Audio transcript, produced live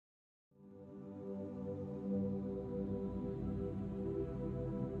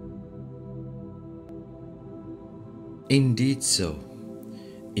Indeed so.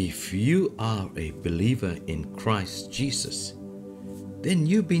 If you are a believer in Christ Jesus, then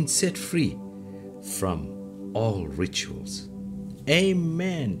you've been set free from all rituals.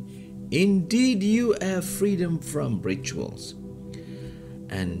 Amen. Indeed, you have freedom from rituals.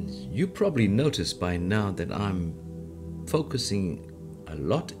 And you probably noticed by now that I'm focusing a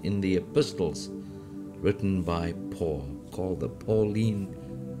lot in the epistles written by Paul, called the Pauline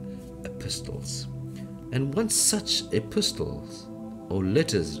epistles. And one such epistles or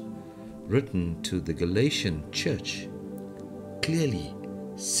letters written to the Galatian church clearly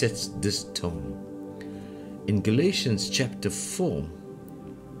sets this tone. In Galatians chapter 4,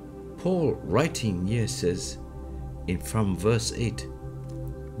 Paul writing here says from verse 8,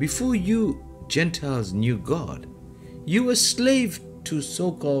 "Before you Gentiles knew God, you were slave to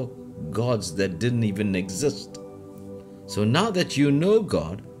so-called gods that didn't even exist. So now that you know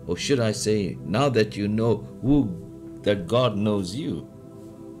God, or should I say, now that you know that God knows you,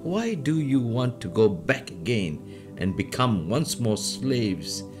 why do you want to go back again and become once more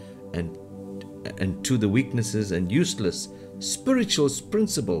slaves and to the weaknesses and useless spiritual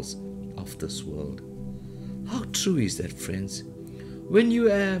principles of this world?" How true is that, friends? When you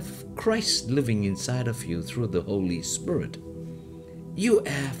have Christ living inside of you through the Holy Spirit, you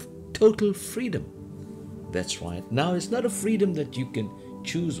have total freedom. That's right. Now it's not a freedom that you can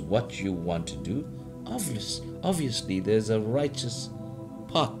choose what you want to do. Obviously, there's a righteous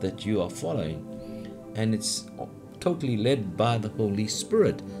path that you are following, and it's totally led by the Holy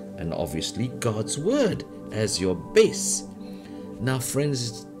Spirit, and obviously God's Word as your base. Now, friends,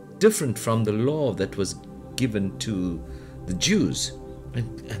 it's different from the law that was given to the Jews,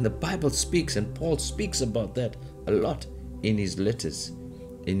 and the Bible speaks, and Paul speaks about that a lot in his letters,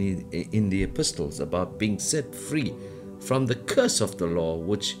 in the epistles, about being set free from the curse of the law,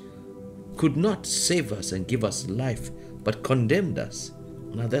 which could not save us and give us life, but condemned us.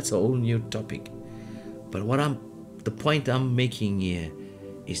 Now that's a whole new topic. But the point I'm making here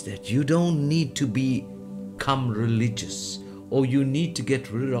is that you don't need to become religious, or you need to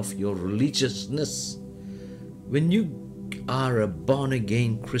get rid of your religiousness. When you are a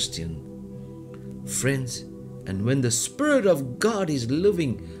born-again Christian, friends, and when the Spirit of God is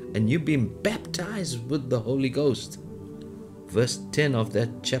living and you've been baptized with the Holy Ghost, verse 10 of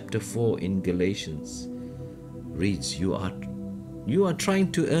that chapter 4 in Galatians reads, you are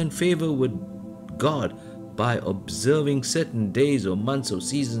trying to earn favor with God by observing certain days or months or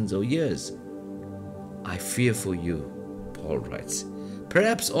seasons or years. I fear for you, Paul writes.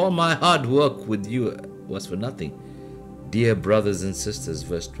 Perhaps all my hard work with you was for nothing. Dear brothers and sisters,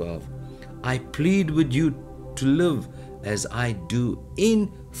 verse 12, I plead with you to live as I do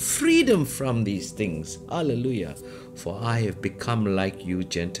in freedom from these things. Hallelujah. For I have become like you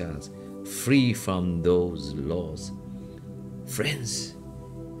Gentiles, free from those laws. Friends,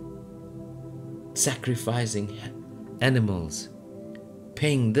 sacrificing animals,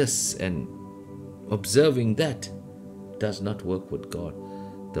 paying this and observing that does not work with God.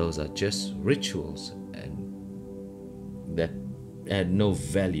 Those are just rituals and that add no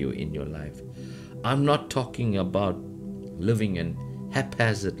value in your life. I'm not talking about living an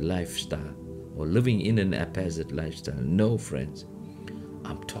haphazard lifestyle or living in an haphazard lifestyle. No, friends.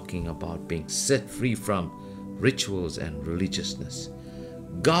 I'm talking about being set free from rituals and religiousness.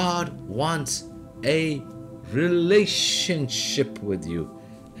 God wants a relationship with you,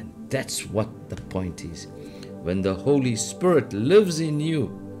 and that's what the point is. When the Holy Spirit lives in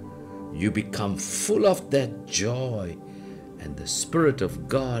you, you become full of that joy, and the Spirit of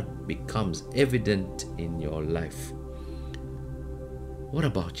God becomes evident in your life. What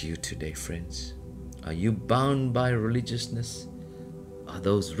about you today, friends? Are you bound by religiousness? Are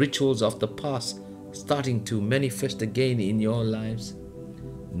those rituals of the past starting to manifest again in your lives?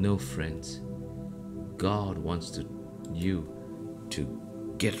 No, friends. God wants you to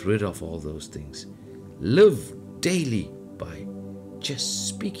get rid of all those things. Live daily by just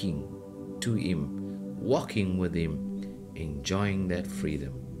speaking to Him, walking with Him, enjoying that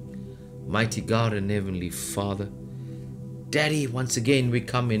freedom. Mighty God and Heavenly Father, Daddy, once again we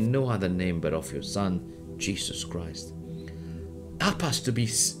come in no other name but of your Son, Jesus Christ. Help us to be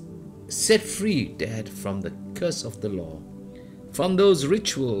set free, Dad, from the curse of the law, from those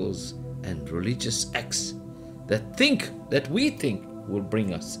rituals and religious acts that we think will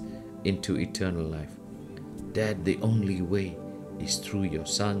bring us into eternal life. Dad, the only way is through your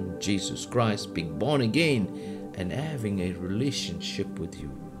Son, Jesus Christ, being born again and having a relationship with you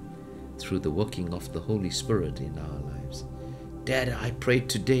through the working of the Holy Spirit in our lives. Dad, I pray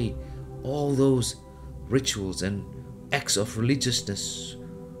today all those rituals and acts of religiousness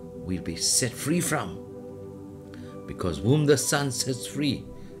will be set free from. Because whom the Son sets free,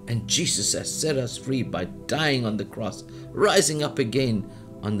 and Jesus has set us free by dying on the cross, rising up again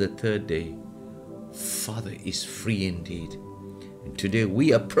on the third day. Father is free indeed. And today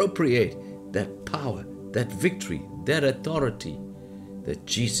we appropriate that power, that victory, that authority that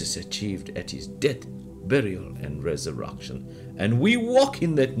Jesus achieved at his death, burial, and resurrection. And we walk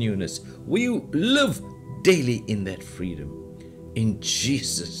in that newness. We live daily in that freedom. In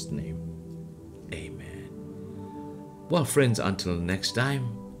Jesus' name, amen. Well, friends, until next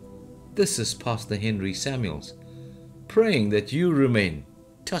time, this is Pastor Henry Samuels, praying that you remain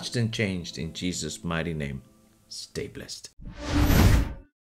touched and changed in Jesus' mighty name. Stay blessed.